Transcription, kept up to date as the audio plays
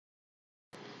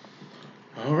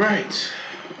All right.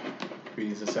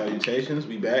 Greetings and salutations.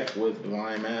 We back with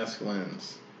Divine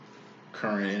Masculines,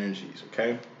 current energies.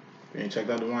 Okay. If you ain't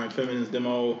checked out Divine Feminine's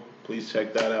demo, please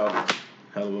check that out.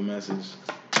 Hell of a message.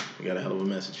 We got a hell of a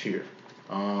message here.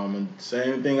 And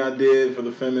same thing I did for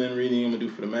the feminine reading, I'm gonna do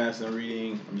for the masculine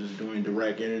reading. I'm just doing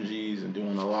direct energies and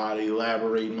doing a lot of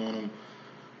elaborating on them.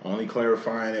 Only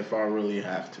clarifying if I really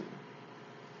have to.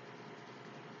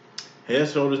 Head,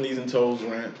 shoulders, knees, and toes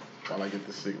rant while I get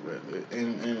the cigarette lit.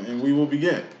 And we will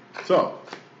begin. So,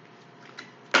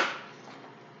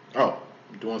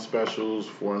 doing specials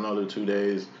for another 2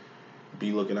 days.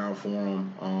 Be looking out for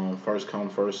them. First come,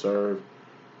 first serve.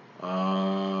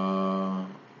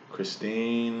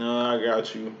 Christine, I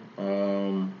got you.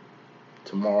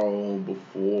 Tomorrow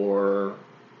before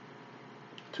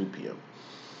 2 p.m.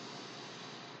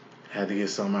 Had to get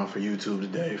something out for YouTube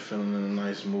today. Feeling in a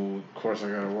nice mood. Of course, I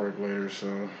gotta work later,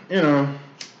 so it's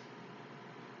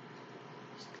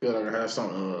good I can have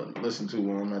something to listen to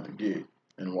when I'm at the gig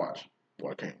and watch.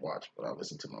 Well, I can't watch, but I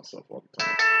listen to myself all the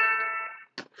time.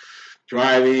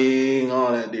 Driving,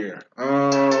 all that dear.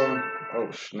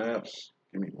 Oh snaps!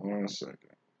 Give me 1 second.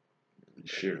 Let me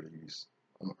share these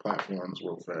on the platforms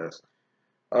real fast.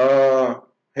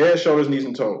 Head, shoulders, knees,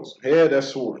 and toes. Head, that's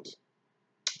swords.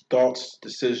 Thoughts,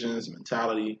 decisions,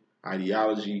 mentality,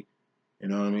 ideology, you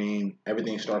know what I mean?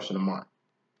 Everything starts in the mind.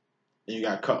 Then you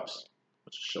got cups,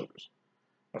 which is shoulders.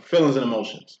 Feelings and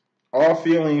emotions. All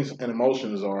feelings and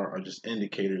emotions are just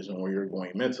indicators on where you're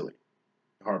going mentally.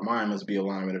 The heart mind must be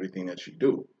aligned with everything that you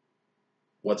do.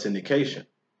 What's indication?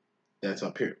 That's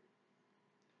up here.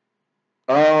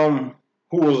 Who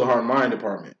rules the heart mind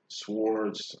department?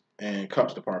 Swords and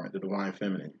cups department, the divine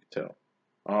feminine, you can tell.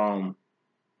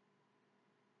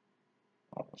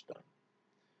 Almost done.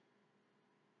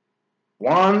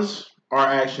 Wands are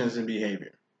actions and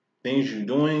behavior. Things you're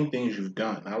doing, things you've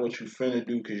done. Not what you finna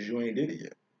do because you ain't did it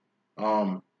yet.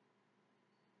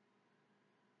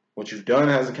 What you've done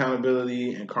has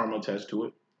accountability and karma attached to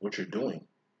it. What you're doing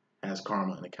has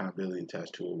karma and accountability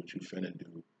attached to it. What you finna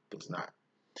do does not.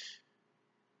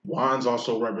 Wands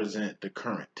also represent the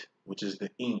current, which is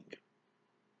the ing.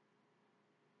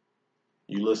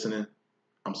 You listening?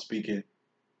 I'm speaking.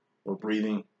 We're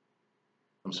breathing.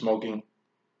 I'm smoking.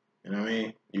 You know what I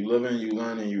mean? You living, you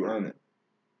learning, you earning.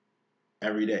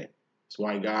 Every day. That's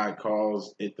why God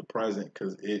calls it the present,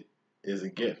 because it is a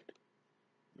gift.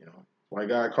 You know, that's why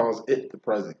God calls it the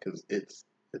present, because it's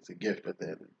a gift at the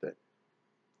end of the day.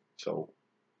 So,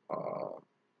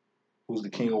 who's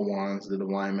the king of wands? The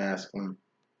divine masculine.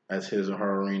 That's his or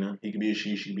her arena. He can be a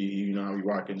she be he. You know how we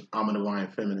rocking. I'm a divine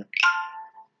feminine.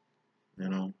 You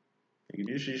know, he can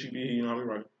be a she be he. You know how we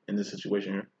rocking in this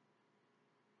situation here.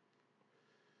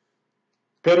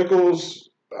 Pentacles.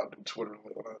 I'll do Twitter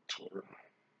later. Twitter.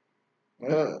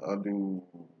 Yeah, I'll do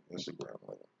Instagram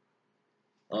later.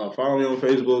 Follow me on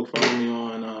Facebook. Follow me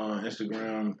on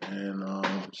Instagram, and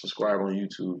subscribe on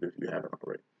YouTube if you haven't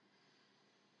already.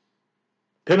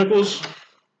 Pentacles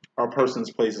are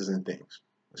persons, places, and things.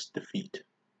 It's defeat.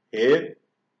 Head,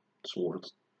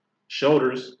 swords.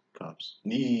 Shoulders, cups.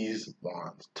 Knees,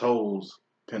 wands. Toes,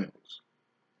 pentacles.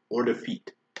 Or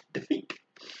defeat. Defeat.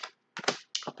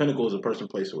 A pentacle is a person,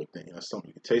 place, or a thing. That's something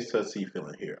you can taste, touch, see, feel,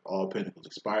 and hear. All pentacles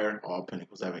expire. All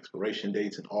pentacles have expiration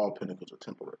dates, and all pentacles are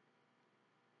temporary.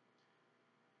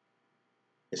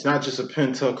 It's not just a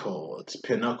pentacle. It's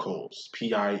pinnacles.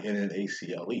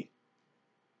 P-I-N-N-A-C-L-E.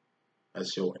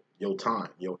 That's your time,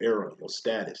 your era, your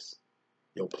status,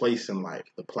 your place in life,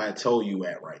 the plateau you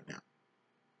at right now.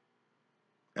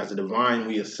 As a divine,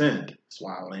 we ascend. That's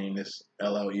why I named this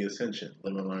LLE.Ascension.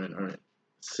 Live and learn and earn it.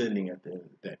 Ascending at the end of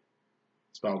the day.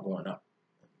 It's about going up.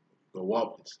 Go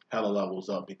up, it's hella levels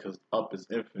up, because up is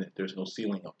infinite. There's no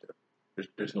ceiling up there.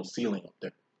 There's no ceiling up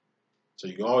there. So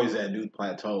you're always at new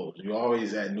plateaus. You're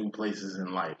always at new places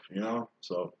in life, you know?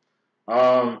 So,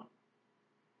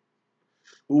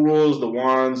 who rules the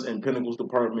wands and pentacles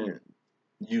department?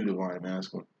 You, divine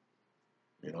masculine.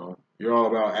 You know, you're all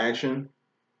about action,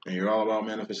 and you're all about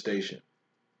manifestation.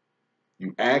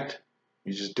 You act,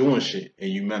 you're just doing shit,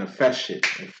 and you manifest shit.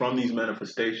 And from these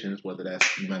manifestations, whether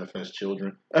that's you manifest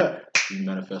children, you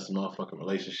manifest a motherfucking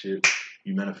relationship,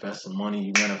 you manifest some money,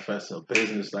 you manifest a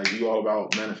business, like you all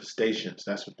about manifestations.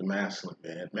 That's what the masculine,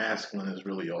 man. Masculine is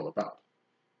really all about.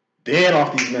 Then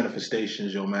off these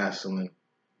manifestations, your masculine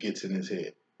gets in his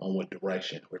head on what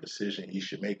direction or decision he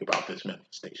should make about this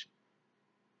manifestation.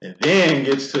 And then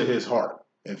gets to his heart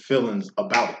and feelings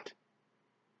about it.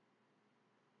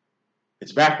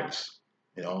 It's backwards,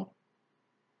 you know.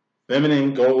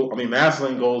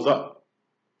 Masculine goes up.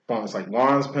 It's like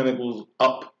wands, pentacles,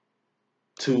 up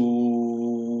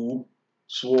to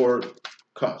sword,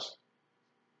 cuffs.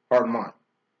 Heart and mind.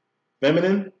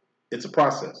 Feminine, it's a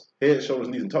process. Head, shoulders,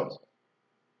 knees, and toes.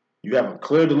 You have a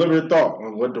clear, deliberate thought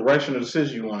on what direction or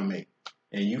decision you want to make.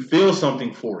 And you feel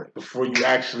something for it before you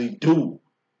actually do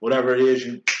whatever it is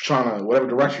whatever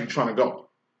direction you're trying to go.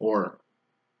 Or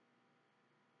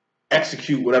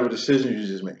execute whatever decision you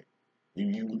just made.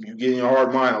 You get in your heart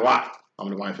and mind a lot. I'm a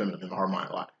divine feminine in the heart and mind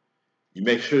a lot. You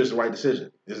make sure it's the right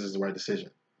decision. This is the right decision.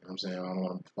 You know what I'm saying? I don't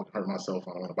want to fucking hurt myself.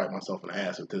 I don't want to bite myself in the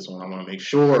ass with this one. I want to make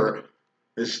sure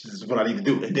this is what I need to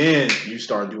do. And then you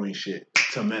start doing shit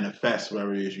to manifest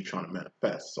whatever it is you're trying to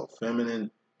manifest. So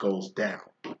feminine goes down.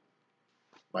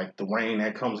 Like the rain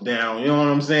that comes down. You know what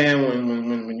I'm saying?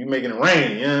 When you're making it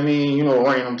rain. You know what I mean? You know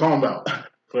what rain I'm talking about.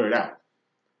 Clear it out.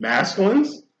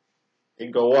 Masculines, they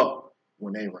go up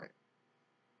when they rain.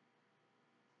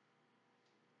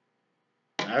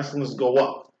 Masculines go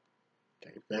up.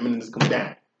 Okay, feminines come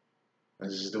down.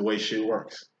 That's just the way shit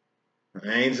works. It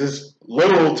ain't just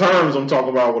literal terms I'm talking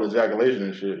about with ejaculation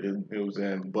and shit. You know what I'm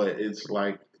saying? But it's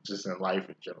like just in life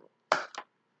in general.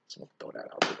 Just want to throw that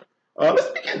out there. Let's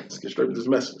begin. Let's get straight to this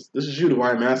message. This is you,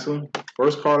 Divine Masculine.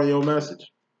 First card on your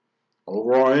message.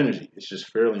 Overall energy. It's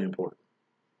just fairly important.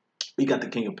 We got the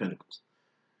King of Pentacles.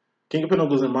 King of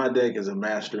Pentacles in my deck is a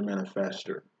master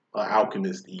manifester, an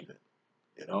alchemist even.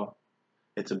 You know?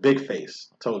 It's a big face.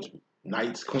 I told you.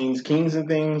 Knights, queens, kings, and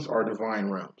things are divine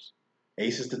realms.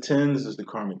 Aces to tens is the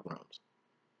karmic realms.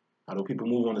 How do people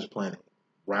move on this planet?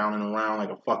 Round and around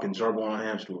like a fucking gerbil on a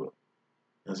hamster wheel.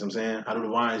 You know what I'm saying? How do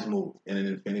divines move? In an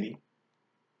infinity.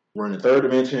 We're in the third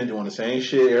dimension doing the same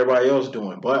shit everybody else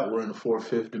doing, but we're in the fourth,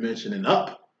 fifth dimension and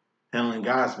up, handling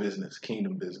God's business,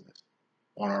 kingdom business,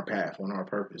 on our path, on our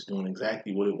purpose, doing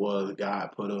exactly what it was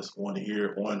God put us on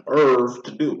here on earth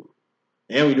to do.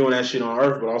 And we're doing that shit on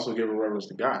earth, but also giving reverence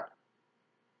to God.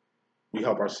 We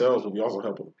help ourselves, but we also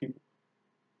help other people.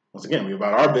 Once again, we're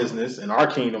about our business and our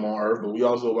kingdom on earth, but we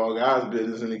also about God's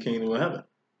business in the kingdom of heaven.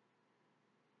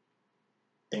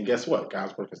 And guess what?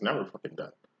 God's work is never fucking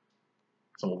done.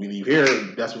 So when we leave here,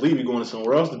 that's what we're going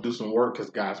somewhere else to do some work because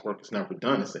God's work is never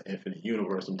done. It's an infinite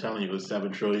universe. I'm telling you, there's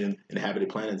 7 trillion inhabited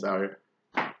planets out here.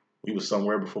 We was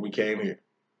somewhere before we came here.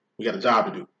 We got a job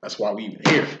to do. That's why we even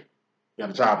here. We got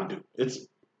a job to do. It's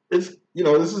you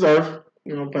know, this is Earth.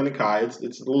 You know, planet Kai. It's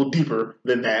a little deeper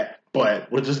than that,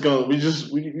 but we're just gonna we just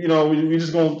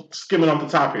gonna skim it off the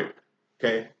top here.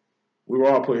 Okay, we were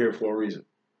all put here for a reason.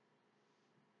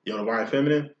 Your divine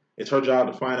feminine, it's her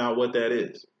job to find out what that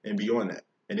is and be on that,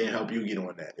 and then help you get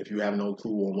on that if you have no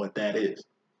clue on what that is.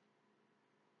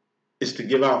 It's to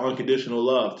give out unconditional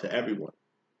love to everyone,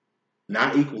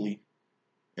 not equally.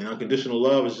 And unconditional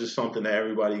love is just something that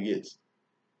everybody gets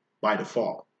by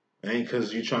default. It ain't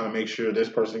because you're trying to make sure this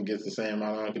person gets the same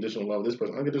amount of unconditional love. This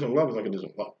person, unconditional love is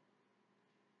unconditional love.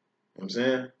 You know what I'm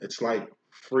saying? It's like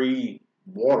free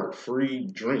water,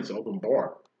 free drinks, open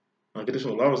bar.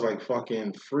 Unconditional love is like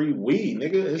fucking free weed,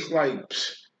 nigga. It's like,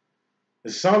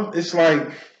 it's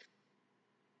like,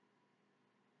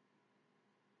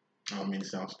 I don't mean to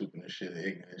sound stupid and shit,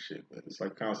 ignorant and shit, but it's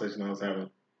like a conversation I was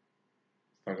having,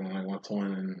 talking to like my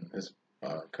twin and his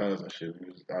cousin and shit.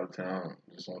 We was out of town,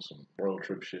 just on some road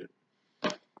trip shit.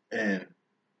 And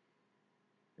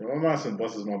you know, my son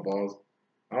busts my balls.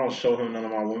 I don't show him none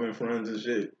of my women friends and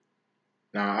shit.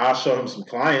 Now I'll show him some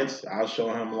clients. I'll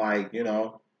show him like, you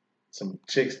know, some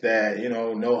chicks that, you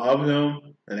know of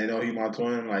him and they know he's my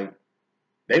twin. Like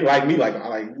they like me, like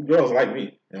girls like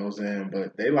me. You know what I'm saying?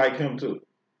 But they like him too.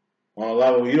 On a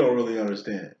level you don't really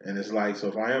understand. And it's like, so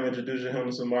if I am introducing him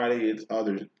to somebody, it's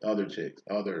other chicks,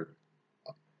 other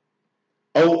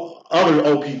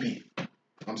OPP.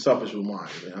 I'm selfish with mine.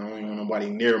 Man. I don't even want nobody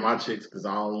near my chicks because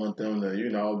I don't want them to, you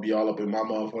know, be all up in my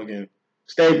motherfucking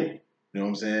stable. You know what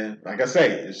I'm saying? Like I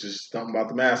say, it's just something about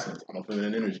the masculines. I'm a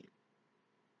feminine energy.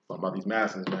 Something about these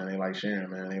masculines, man. They like sharing,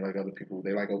 man. They like other people.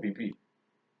 They like OPP.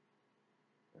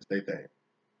 That's their thing.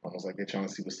 Almost like they're trying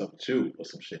to see what's up with you or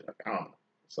some shit. Like, I don't know.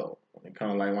 So, when it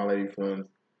comes like my lady friends,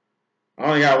 I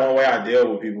only got one way I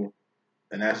deal with people,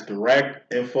 and that's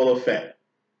direct and full effect.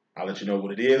 I'll let you know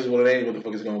what it is, what it ain't, what the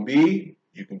fuck it's gonna be.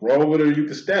 You can roll with it or you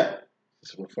can step.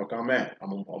 This is where the fuck I'm at.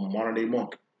 I'm a modern day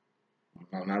monk.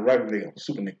 I'm not regular nigga, I'm a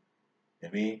super nigga. You know what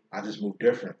I mean? I just move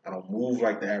different. I don't move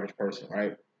like the average person,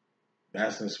 right?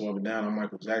 Masculine swerving down on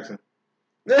Michael Jackson.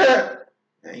 Yeah.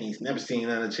 And he's never seen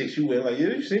none of the chicks you with. Like, yeah,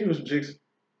 you seen me with some chicks.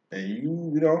 And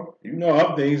you know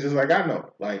of things just like I know.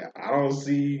 Like, I don't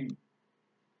see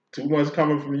too much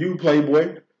coming from you,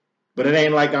 Playboy. But it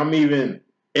ain't like I'm even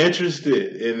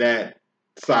interested in that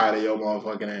side of your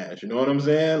motherfucking ass. You know what I'm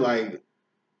saying? Like,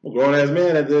 I'm a grown ass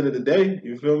man at the end of the day.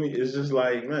 You feel me? It's just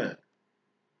like, man,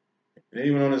 And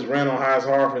even on this rant on how it's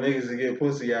hard for niggas to get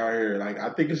pussy out here, like I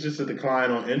think it's just a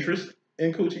decline on interest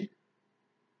in coochie.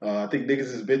 I think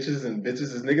niggas is bitches and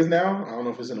bitches is niggas now. I don't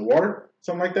know if it's in the water,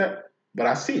 something like that, but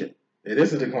I see it. It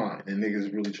is a decline, and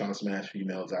niggas really trying to smash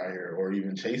females out here or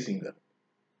even chasing them.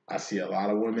 I see a lot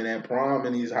of women at prom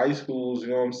in these high schools, you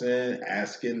know what I'm saying,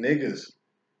 asking niggas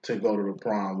to go to the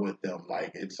prom with them.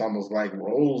 Like, it's almost like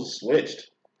roles switched.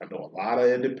 I know a lot of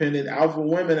independent alpha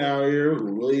women out here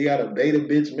who really got a beta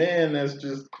bitch man that's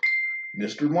just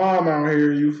Mr. Mom out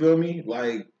here, you feel me?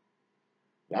 Like,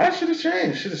 a lot of shit has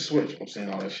changed. Shit has switched. I'm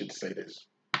saying all that shit to say this.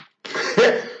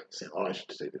 Saying all that shit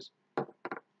to say this.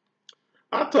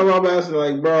 I tell my master,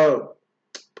 like, bro,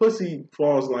 pussy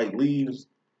falls like leaves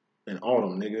in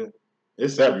autumn, nigga.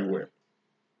 It's everywhere.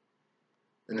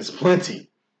 And it's plenty.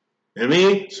 You know what I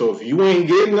mean? So if you ain't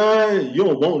getting none, you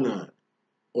don't want none.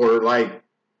 Or like,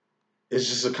 it's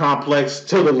just a complex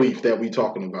to the leaf that we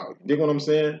talking about. You dig what I'm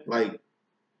saying? Like,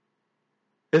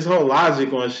 his whole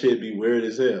logic on shit be weird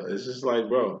as hell. It's just like,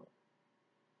 bro,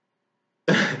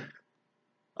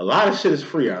 a lot of shit is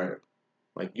free out here.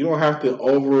 Like, you don't have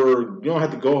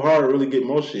to go hard to really get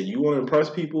most shit. You want to impress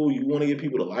people, you want to get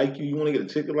people to like you want to get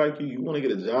a chick to like you want to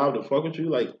get a job to fuck with you,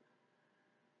 like,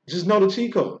 just know the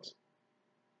cheat codes.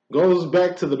 Goes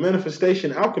back to the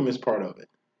manifestation alchemist part of it.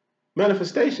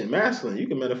 Manifestation, masculine. You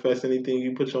can manifest anything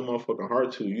you put your motherfucking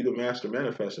heart to. You the master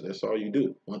manifester. That's all you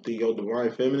do. One thing your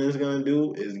divine feminine is gonna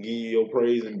do is give you your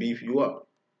praise and beef you up.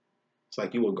 It's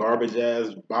like you a garbage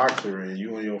ass boxer and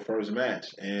you in your first match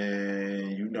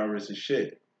and you nervous as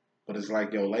shit. But it's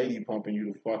like your lady pumping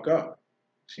you the fuck up.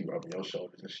 She rubbing your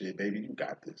shoulders and shit. Baby, you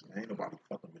got this, man. Ain't nobody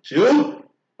fucking with you.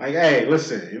 Like, hey,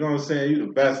 listen, you know what I'm saying? You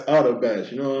the best of the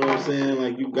best. You know what I'm saying?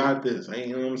 Like, you got this. Hey,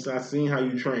 you know what I'm saying? I seen how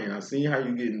you train. I seen how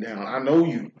you getting down. I know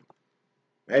you.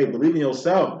 Hey, believe in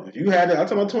yourself. If you had that, I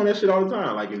tell my twin that shit all the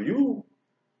time. Like, if you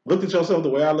looked at yourself the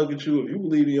way I look at you, if you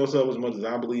believe in yourself as much as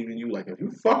I believe in you, like, if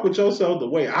you fuck with yourself the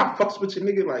way I fucks with your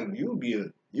nigga, like, you'd be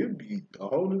a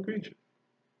whole new creature.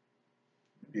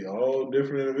 You'd be a whole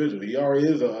different individual. He already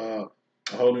is a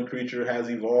whole new creature, has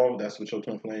evolved. That's what your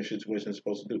twin flame situation is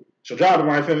supposed to do. It's your job,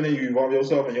 divine feminine. You evolve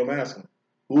yourself and your masculine.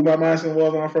 Who my masculine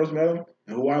was when I first met him,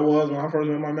 and who I was when I first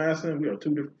met my masculine, we are two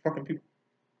different fucking people.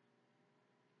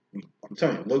 I'm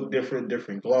telling you, look different,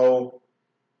 different glow,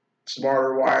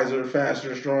 smarter, wiser,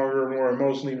 faster, stronger, more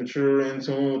emotionally mature, in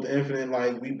tune with the infinite.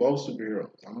 Like, we both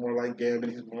superheroes. I'm more like Gambit,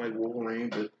 he's more like Wolverine,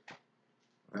 but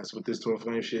that's what this twin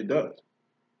flame shit does.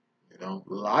 You know,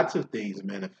 lots of things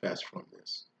manifest from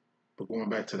this. But going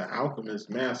back to the alchemist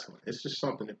masculine, it's just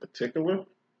something in particular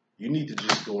you need to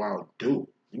just go out and do.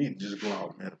 You need to just go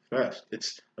out and manifest.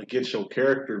 It's against your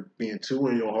character being too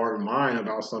in your heart and mind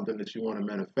about something that you want to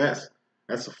manifest.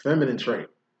 That's a feminine trait.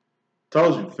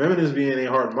 Told you, feminines being in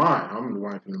heart and mind. I'm the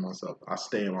divine feminine myself. I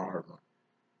stay in my heart and mind.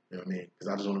 You know what I mean?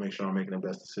 Because I just want to make sure I'm making the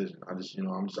best decision. I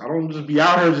don't just be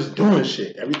out here just doing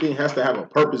shit. Everything has to have a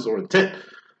purpose or intent.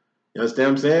 You understand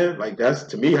what I'm saying? Like, that's,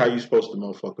 to me, how you supposed to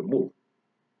motherfucking move.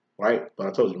 Right? But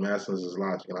I told you, masculines is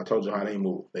logic. And I told you how they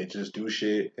move. They just do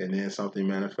shit, and then something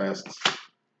manifests.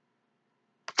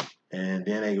 And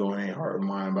then they go in their heart and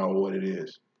mind about what it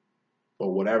is. But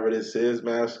whatever this is,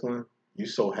 masculine, you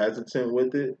so hesitant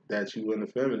with it that you in the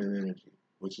feminine energy,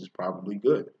 which is probably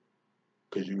good.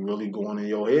 Because you really going in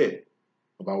your head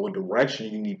about what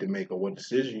direction you need to make or what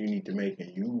decision you need to make.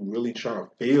 And you really trying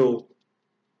to feel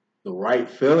the right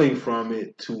feeling from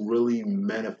it to really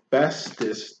manifest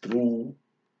this through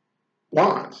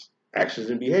wands, actions,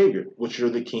 and behavior, which you're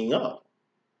the king of.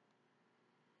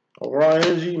 Overall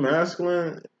energy,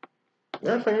 masculine.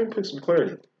 Matter of fact, let me put some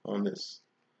clarity on this.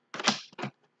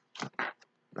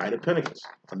 Knight of Pentacles,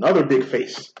 another big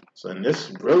face. So, and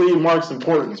this really marks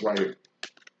importance right here.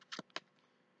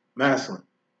 Masculine,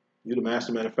 you the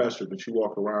master manifester, but you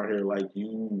walk around here like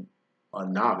you a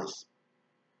novice.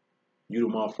 You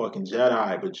the motherfucking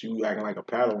Jedi, but you acting like a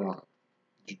Padawan.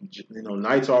 You know,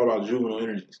 Knight's all about juvenile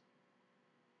energies.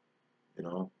 You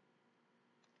know,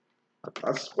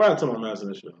 I swear to my master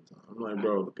this shit all the time. I'm like,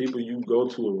 bro, the people you go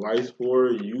to advice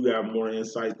for, you got more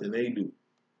insight than they do.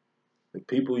 The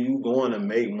people you going to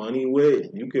make money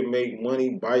with, you can make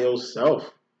money by yourself.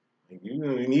 Like, you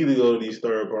need to go to these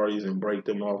third parties and break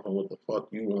them off on what the fuck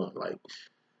you want. Like,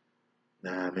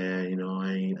 nah, man, you know,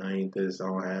 I ain't this, I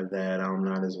don't have that, I'm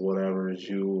not as whatever as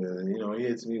you. And, you know, he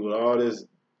hits me with all this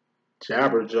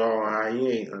jabberjaw, how he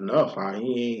ain't enough, how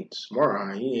he ain't smart,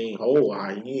 how he ain't whole,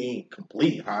 how he ain't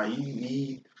complete, how he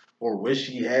need or wish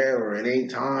he had, or it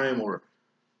ain't time, or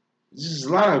just a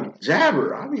lot of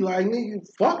jabber. I be like, nigga,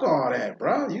 fuck all that,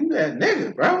 bro. You that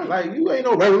nigga, bro. Like, you ain't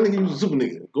no regular nigga, you a super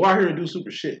nigga. Go out here and do super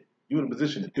shit. You in a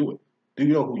position to do it. Do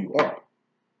you know who you are?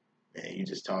 Man, you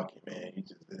just talking, man. You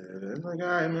just like, all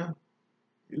right, man.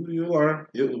 You learn.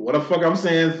 What the fuck I'm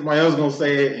saying, somebody else gonna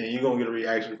say it, and you gonna get a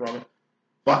reaction from it.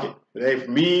 Fuck it. It ain't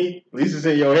for me. At least it's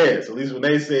in your head. So at least when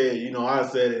they say it, I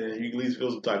said it, and you can at least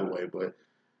feel some type of way. But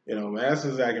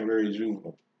Madison's acting very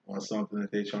juvenile on something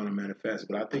that they're trying to manifest.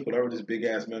 But I think whatever this big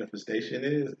ass manifestation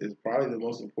is probably the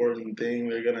most important thing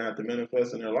they're gonna have to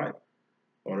manifest in their life,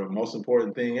 or the most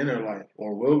important thing in their life,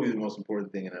 or will be the most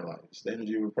important thing in their life. It's the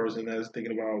energy of a person that is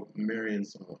thinking about marrying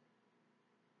someone,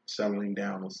 settling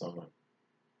down with someone,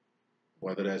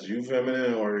 whether that's you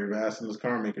feminine or you're masculine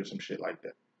karmic or some shit like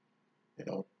that.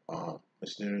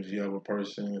 It's the energy of a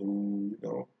person who,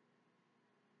 it's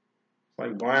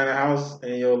like buying a house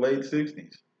in your late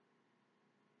 60s.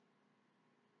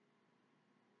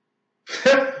 It's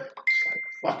like,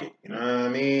 fuck it. You know what I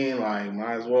mean? Like,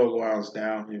 might as well go out in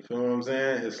style. You feel what I'm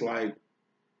saying? It's like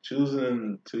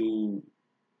choosing to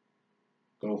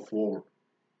go forward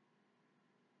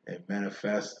and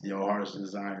manifest your heart's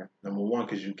desire. Number one,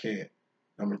 because you can.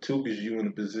 Number two, because you're in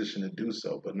a position to do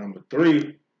so. But number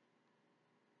three,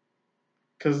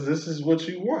 because this is what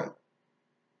you want.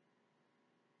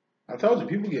 I told you,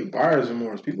 people get buyer's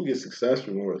remorse. People get success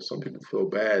remorse. Some people feel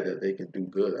bad that they can do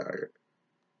good out here.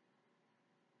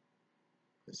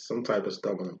 It's some type of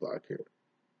stumbling block here.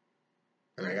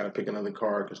 And I got to pick another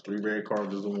card because 3 red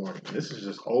cards is the warning. This is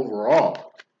just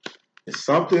overall. It's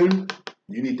something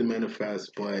you need to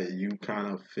manifest, but you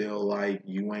kind of feel like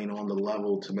you ain't on the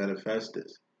level to manifest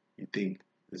this. You think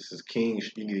this is king.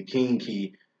 You need a king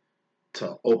key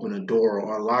to open a door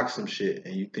or unlock some shit,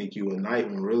 and you think you a knight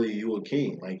when really you a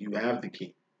king. Like, you have the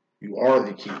key. You are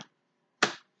the key.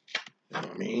 You know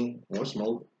what I mean? More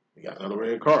smoke. We got another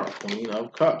red card, Queen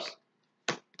of Cups,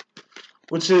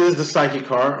 which is the psychic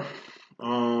card.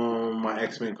 My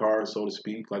X-Men card, so to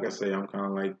speak. Like I say, I'm kind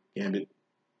of like Gambit,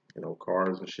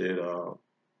 cards and shit.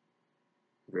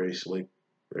 Very slick,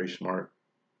 very smart.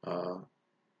 Kind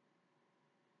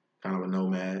of a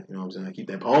nomad, you know what I'm saying? I keep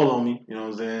that pole on me, you know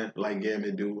what I'm saying? Like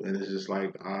Gambit do, and it's just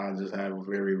like I just have a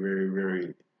very, very,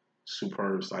 very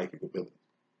superb psychic ability.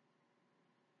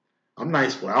 I'm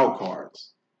nice without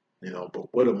cards,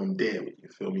 but with them I'm dead with, you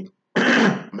feel me?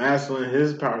 Masculine,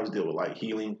 his powers deal with like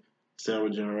healing, cell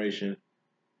regeneration,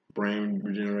 brain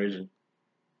regeneration.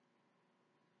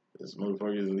 This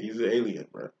motherfucker, he's an alien,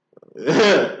 bro.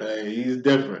 Hey, he's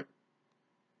different.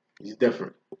 He's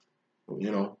different.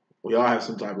 We all have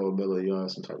some type of ability, we all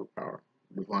have some type of power.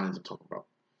 Divines I'm talking about.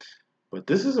 But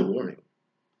this is a warning.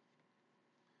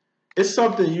 It's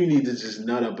something you need to just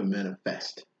nut up and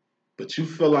manifest. But you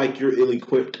feel like you're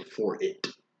ill-equipped for it.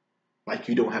 Like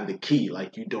you don't have the key.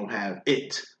 Like you don't have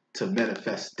it to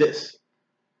manifest this.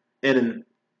 And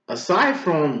aside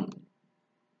from,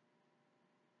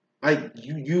 like,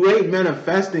 you ain't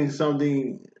manifesting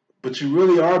something, but you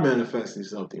really are manifesting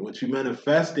something. What you're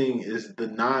manifesting is the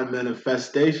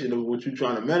non-manifestation of what you're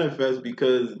trying to manifest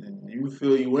because you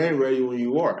feel you ain't ready when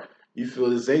you are. You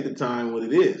feel this ain't the time when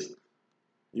it is.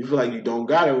 You feel like you don't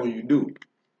got it when you do.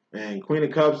 And Queen of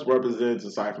Cups represents,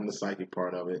 aside from the psychic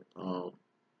part of it,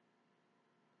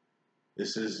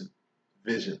 this is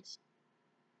visions,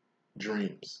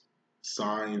 dreams,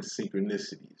 signs,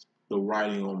 synchronicities, the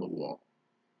writing on the wall.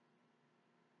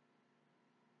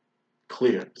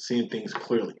 Clear, seeing things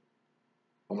clearly,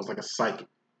 almost like a psychic.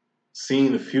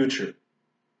 Seeing the future,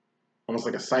 almost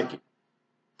like a psychic.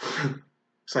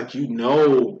 It's like you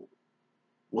know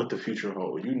what the future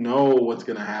holds. You know what's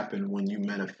going to happen when you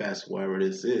manifest whatever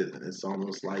this is. And it's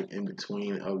almost like in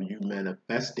between of you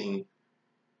manifesting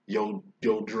your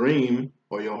dream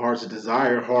or your heart's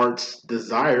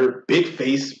desire, big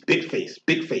face, big face,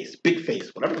 big face, big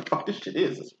face, whatever the fuck this shit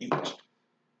is, it's huge.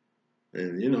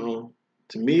 And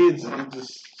to me, it's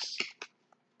just,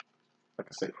 like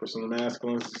I say, for some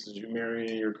masculines, this is you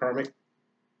marrying your karmic.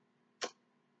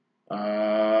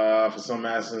 For some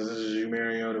masculines, this is you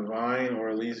marrying your divine, or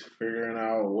at least figuring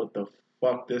out what the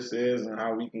fuck this is and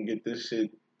how we can get this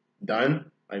shit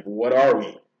done. Like, what are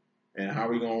we? And how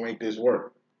are we going to make this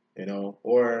work?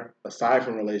 Or aside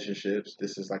from relationships,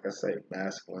 this is, like I say,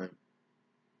 masculine,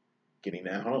 getting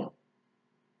that home.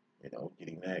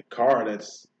 Getting that car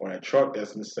or that truck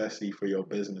that's a necessity for your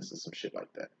business and some shit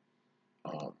like that.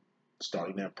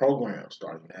 Starting that program,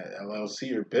 starting that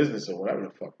LLC or business or whatever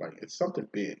the fuck. Like, it's something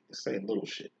big. It's saying little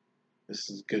shit. This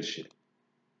is good shit.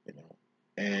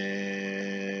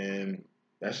 And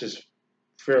that's just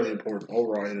fairly important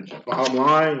overall energy. Bottom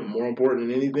line, more important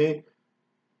than anything,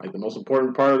 like the most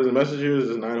important part of the message here is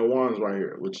the Nine of Wands right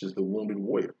here, which is the wounded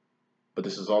warrior. But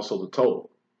this is also the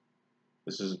toll.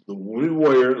 This is the wounded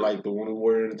warrior, like the wounded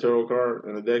warrior in the tarot card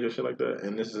and the deck and shit like that.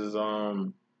 And this is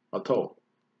a toll.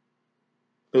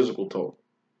 Physical toll,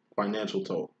 financial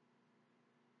toll,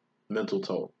 mental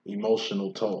toll,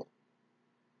 emotional toll.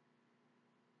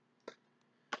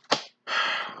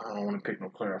 I don't want to pick no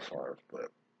clarifiers,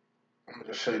 but I'm going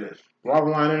to just say this. Lava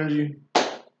line energy,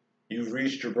 you've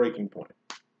reached your breaking point.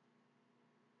 It's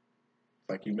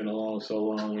like you've been alone so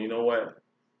long, you know what?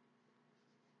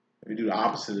 Let me do the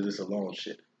opposite of this alone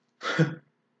shit.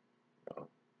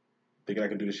 Thinking I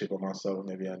can do this shit by myself,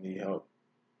 maybe I need help.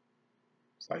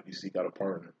 It's like you seek out a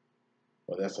partner.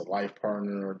 Whether that's a life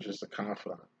partner or just a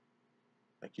confidant.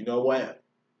 Like, you know what?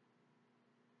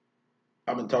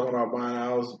 I've been talking about buying a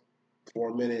house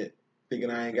for a minute, thinking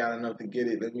I ain't got enough to get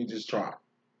it. Let me just try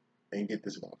and get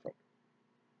this motherfucker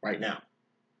right now.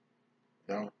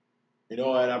 You know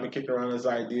what? I've been kicking around this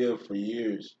idea for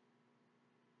years.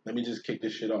 Let me just kick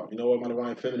this shit off. You know what? My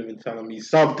divine feminine been telling me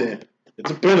something. It's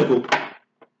a pinnacle.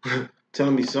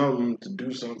 Telling me something to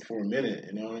do something for a minute.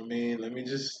 You know what I mean? Let me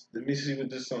see what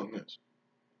this something is.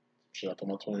 Shit, I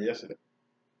told my twin yesterday.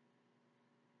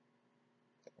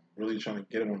 I'm really trying to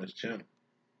get him on this channel.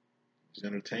 He's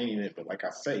entertaining it, but like I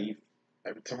say,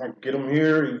 every time I get him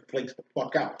here, he flakes the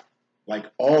fuck out. Like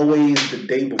always the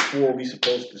day before we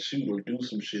supposed to shoot or do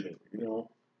some shit, or, you know,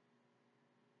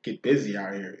 get busy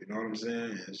out here. You know what I'm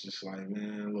saying? It's just like,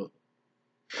 man, look.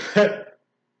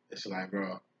 It's like,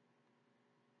 bro,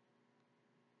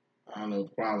 I don't know what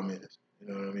the problem is. You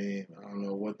know what I mean? I don't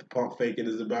know what the pump faking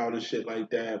is about and shit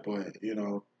like that, but, you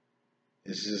know,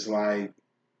 it's just like,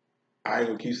 I ain't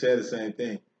gonna keep saying the same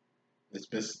thing.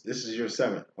 This is year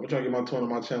 7. I've been trying to get my twin on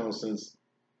my channel since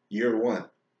year 1.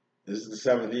 This is the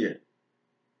 7th year.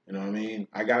 You know what I mean?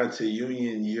 I got into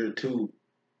Union year 2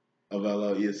 of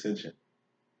LLE.Ascension.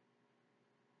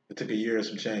 It took a year and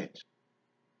some change.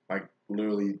 Like,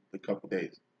 literally a couple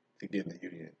days to get in the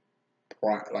Union.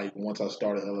 Like, once I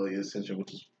started LLE.Ascension,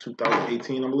 which is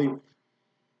 2018, I believe.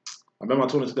 I met my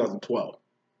twin in 2012.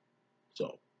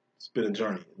 So, it's been a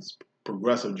journey. It's a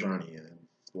progressive journey. And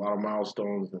a lot of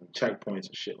milestones and checkpoints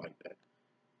and shit like that.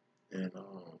 And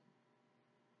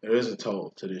there is a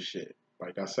toll to this shit.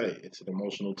 Like I say, it's an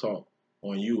emotional toll.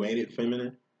 On you, ain't it,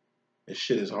 feminine? This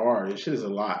shit is hard. This shit is a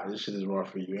lot. This shit is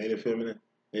rough for you. Ain't it, feminine?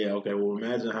 Yeah, okay, well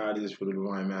imagine how it is for the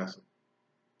divine masculine.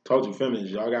 Told you,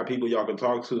 feminists, y'all got people y'all can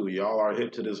talk to. Y'all are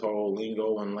hip to this whole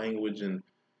lingo and language, and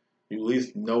you at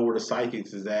least know where the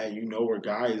psychics is at. You know where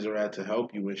guys are at to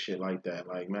help you and shit like that.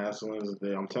 Like masculines,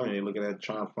 I'm telling you, they're looking at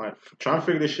trying to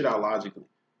figure this shit out logically.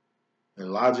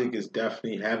 And logic is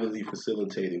definitely heavily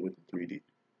facilitated with the 3D.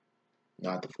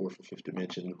 Not the 4th or 5th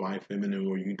dimension, divine feminine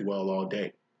where you dwell all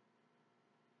day.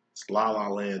 It's la la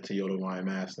land to your divine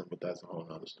masculine, but that's a whole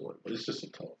nother story. But it's just a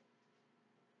toll.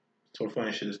 So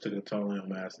funny shit just took a toll on him,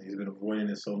 masculine. He's been avoiding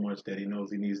it so much that he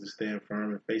knows he needs to stand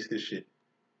firm and face this shit.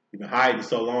 He's been hiding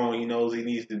so long, he knows he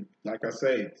needs to, like I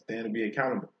say, stand and be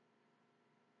accountable.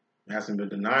 Masculine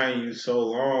been denying you so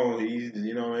long, he's,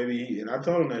 you know, and I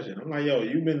told him that shit. I'm like, yo,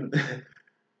 you've been,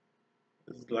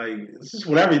 it's like, it's just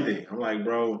with everything. I'm like,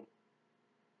 bro,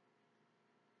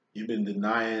 you've been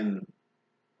denying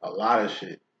a lot of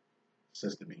shit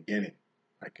since the beginning.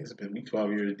 Like, it's been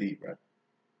 12 years deep, right?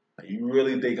 Like, you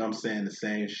really think I'm saying the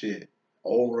same shit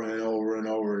over and over and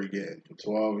over again for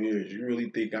 12 years? You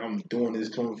really think I'm doing this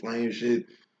twin flame shit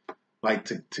like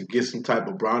to get some type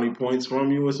of brownie points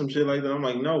from you or some shit like that? I'm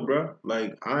like, no, bro.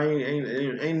 Like, I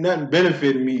ain't nothing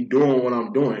benefiting me doing what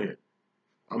I'm doing here.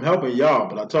 I'm helping y'all,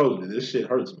 but I told you, this shit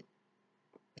hurts me.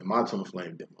 And my twin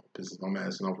flame demo pisses my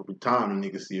ass off every time a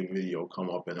nigga see a video come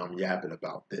up and I'm yapping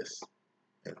about this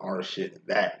and our shit and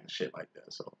that and shit like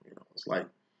that. So, you know, it's like,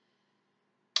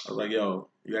 I was like, yo,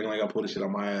 you acting like I put this shit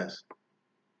on my ass.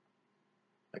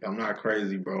 Like, I'm not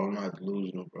crazy, bro. I'm not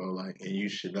delusional, bro. Like, and you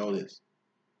should know this.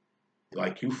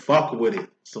 Like, you fuck with it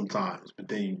sometimes, but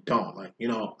then you don't. Like, you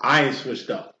know, I ain't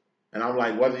switched up. And I'm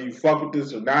like, whether you fuck with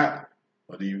this or not,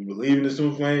 whether you believe in the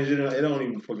twin flame shit, it don't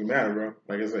even fucking matter, bro.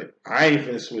 Like I said, I ain't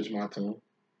finna switch my tune.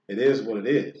 It is what it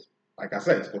is. Like I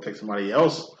said, it's gonna take somebody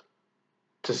else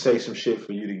to say some shit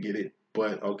for you to get it.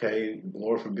 But, okay,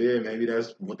 Lord forbid, maybe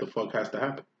that's what the fuck has to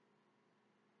happen.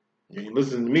 You ain't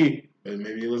listen to me, but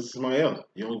maybe you listen to somebody else.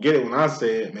 You don't get it when I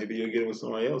say it, maybe you'll get it when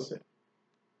somebody else says it.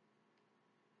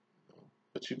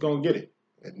 But you're going to get it.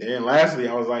 And then lastly,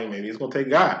 I was like, maybe it's going to take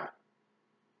God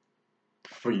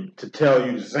for you to tell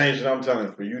you the same shit I'm telling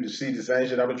you, for you to see the same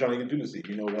shit I've been trying to get you to see.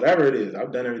 You know, whatever it is,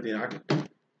 I've done everything I can do. And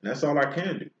that's all I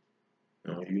can do.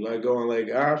 You know, you let go and let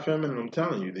God, feminine, I'm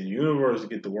telling you, the universe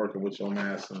get to working with your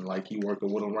master like he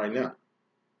working with them right now.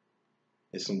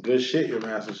 It's some good shit your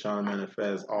master's trying to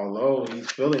manifest, although he's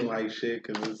feeling like shit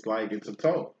because it's like it's a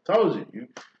toll. Told you. You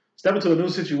step into a new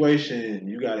situation,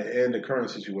 you got to end the current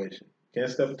situation. Can't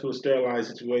step into a sterilized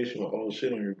situation with old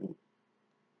shit on your boot.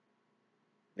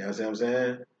 You know what I'm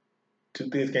saying? Two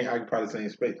things can't occupy the same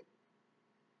space.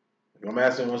 If your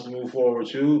master wants to move forward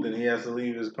with you, then he has to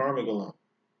leave his karmic alone.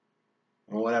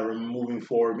 Or whatever moving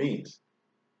forward means.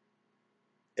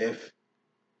 If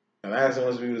the master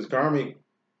wants to be with his karmic,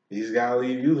 he's got to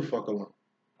leave you the fuck alone.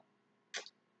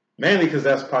 Mainly because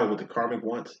that's probably what the karmic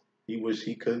wants. He wish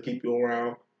he could keep you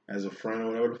around as a friend or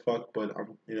whatever the fuck, but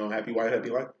I'm, happy wife, happy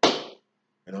life.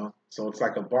 So it's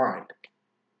like a bind.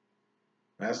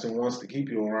 Master wants to keep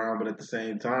you around, but at the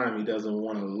same time, he doesn't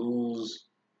want to lose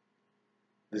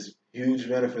this huge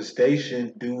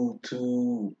manifestation due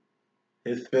to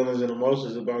his feelings and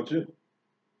emotions about you.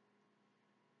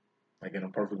 Like in a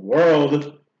perfect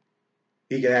world,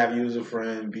 he can have you as a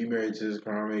friend, be married to his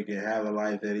karmic, and have the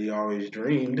life that he always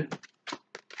dreamed.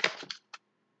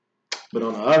 But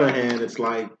on the other hand, it's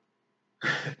like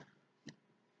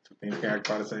things can't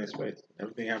occupy the same space.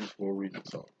 Everything happens for a reason.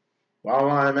 So while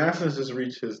Lion Master's just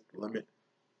reached his limit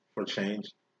for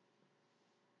change.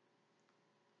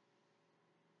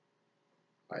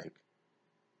 Like,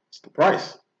 it's the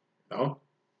price.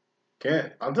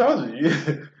 Can't. I'm telling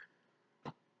you.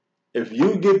 If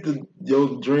you get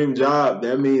your dream job,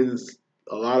 that means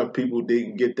a lot of people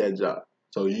didn't get that job.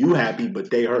 So you happy,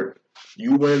 but they hurt.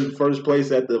 You win first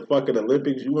place at the fucking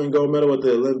Olympics. You win gold medal at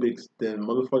the Olympics. Then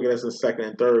motherfucker that's in second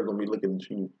and third gonna be looking at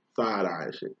you side eye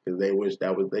and shit because they wish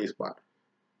that was their spot.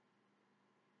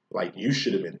 Like you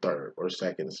should have been third or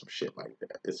second or some shit like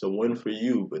that. It's a win for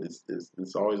you, but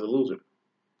it's always a loser.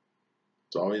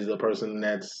 It's always the person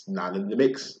that's not in the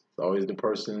mix. It's always the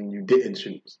person you didn't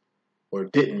choose. Or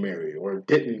didn't marry, or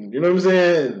didn't, you know what I'm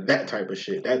saying? That type of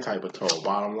shit, that type of toe.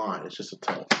 Bottom line, it's just a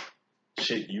toe.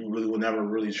 Shit, you really will never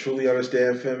really truly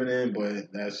understand feminine,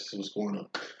 but that's what's going on.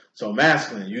 So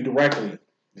masculine, you directly,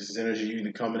 this is energy you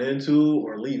either coming into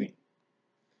or leaving.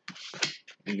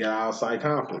 You got outside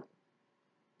conflict.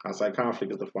 Outside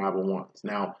conflict is the 5 of Wands.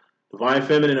 Now, divine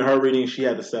feminine in her reading, she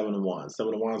had the 7 of Wands.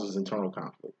 7 of Wands was internal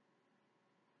conflict.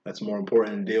 That's more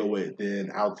important to deal with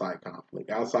than outside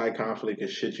conflict. Outside conflict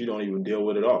is shit you don't even deal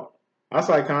with at all.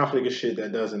 Outside conflict is shit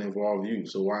that doesn't involve you,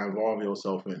 so why involve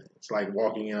yourself in it? It's like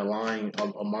walking in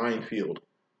a minefield.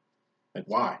 Like,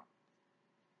 why?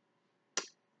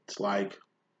 It's like,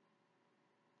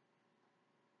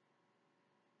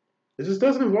 it just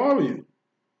doesn't involve you.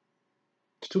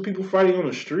 It's two people fighting on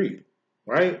the street,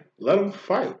 right? Let them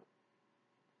fight.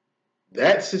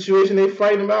 That situation they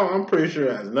fighting about, I'm pretty sure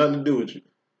it has nothing to do with you.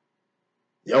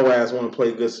 Your ass want to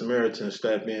play Good Samaritan,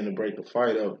 step in to break the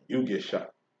fight up, you get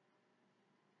shot.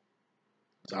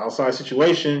 It's an outside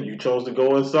situation. You chose to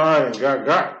go inside and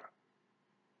got.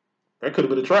 That could have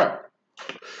been a trap.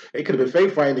 They could have been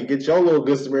fake fighting to get your little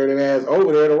Good Samaritan ass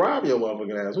over there to rob your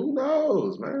motherfucking ass. Who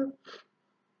knows, man?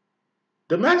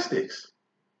 Domestics.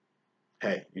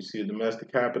 Hey, you see a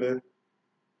domestic happening?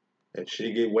 If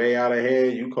shit get way out of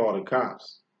hand, you call the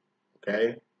cops.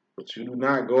 Okay? But you do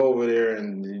not go over there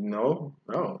and, no,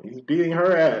 he's beating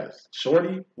her ass.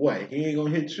 Shorty, what? He ain't gonna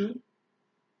hit you?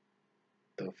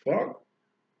 The fuck?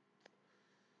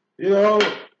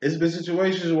 It's been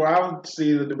situations where I would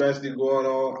see the domestic going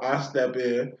on. I step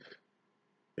in.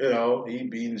 He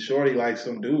beating Shorty like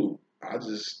some dude. I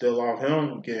just steal off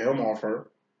him, get him off her,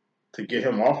 to get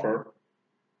him off her.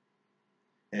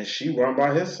 And she run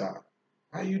by his side.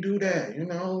 How you do that? I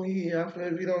feel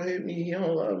if you don't hit me, he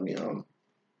don't love me.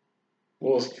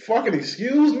 Well, fucking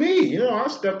excuse me. I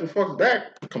stepped the fuck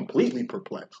back, completely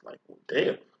perplexed. Like, well,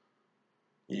 damn.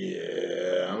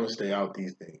 Yeah, I'm gonna stay out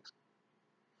these things.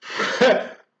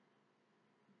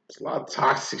 It's a lot of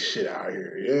toxic shit out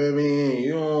here. You know what I mean?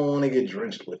 You don't want to get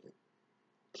drenched with it.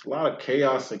 It's a lot of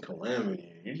chaos and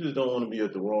calamity. You just don't want to be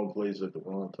at the wrong place at the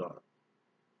wrong time.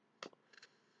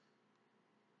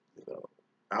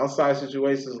 Outside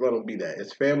situations, let them be that.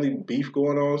 It's family beef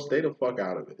going on, stay the fuck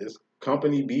out of it. It's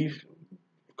company beef,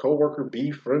 co-worker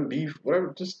beef, friend beef,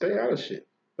 whatever, just stay out of shit.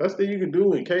 Best thing you can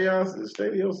do in chaos is stay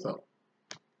to yourself.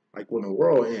 Like when the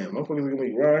world ends, motherfuckers gonna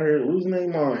be right here losing their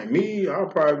mind. Me, I'll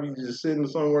probably be just sitting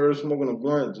somewhere smoking a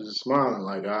blunt, just smiling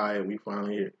like, all right, we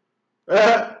finally here.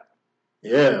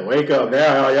 Yeah, wake up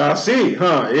now, y'all see,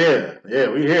 huh? Yeah,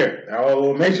 we here. That whole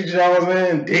little matrix y'all was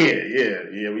in, dead.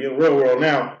 Yeah, we in the real world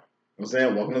now. I'm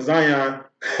saying, welcome to Zion.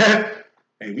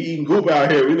 Hey, we eating goop out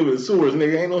here. We live in the sewers,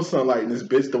 nigga. Ain't no sunlight in this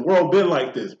bitch. The world been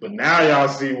like this, but now y'all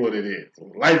see what it is.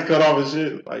 Lights cut off and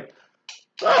shit. Like,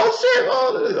 oh shit,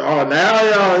 now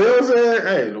y'all, you know what I'm saying?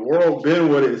 Hey, the world been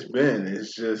what it's been.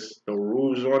 It's just the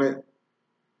rules on it.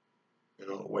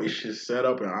 The way shit's set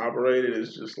up and operated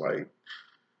is just like,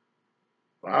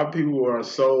 A lot of people are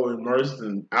so immersed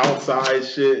in outside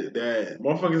shit that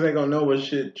motherfuckers ain't gonna know what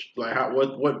shit like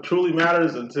what truly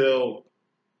matters until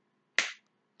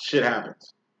shit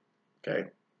happens. Okay?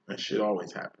 And shit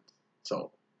always happens.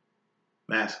 So,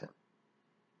 masculine.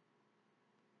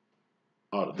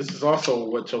 This is also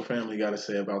what your family got to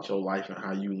say about your life and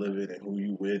how you live it and who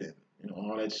you with and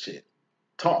all that shit.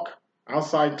 Talk.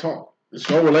 Outside talk. It's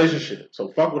your relationship. So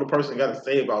fuck what a person got to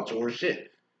say about your shit.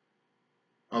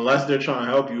 Unless they're trying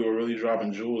to help you or really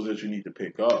dropping jewels that you need to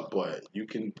pick up. But you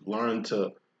can learn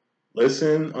to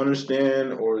listen,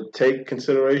 understand, or take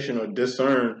consideration or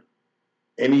discern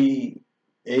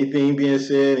anything being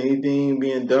said, anything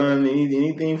being done,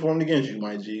 anything formed against you,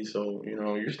 my G. So,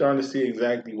 you're starting to see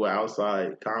exactly what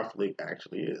outside conflict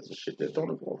actually is. The shit that don't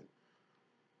involve you.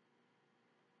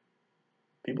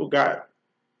 People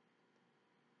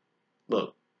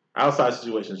look, outside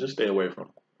situations, just stay away from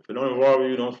them. If it don't involve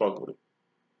you, don't fuck with it.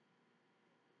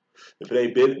 If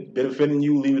it ain't benefiting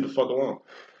you, leave it the fuck alone.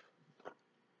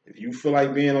 If you feel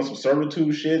like being on some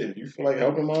servitude shit, if you feel like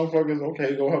helping motherfuckers,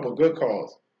 okay, go help a good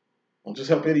cause. Don't just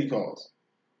help any cause.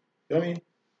 Feel me?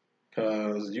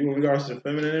 Because in regards to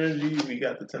feminine energy, we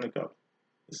got the Ten of Cups.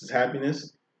 This is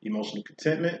happiness, emotional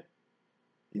contentment,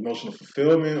 emotional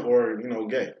fulfillment, or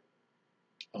gay.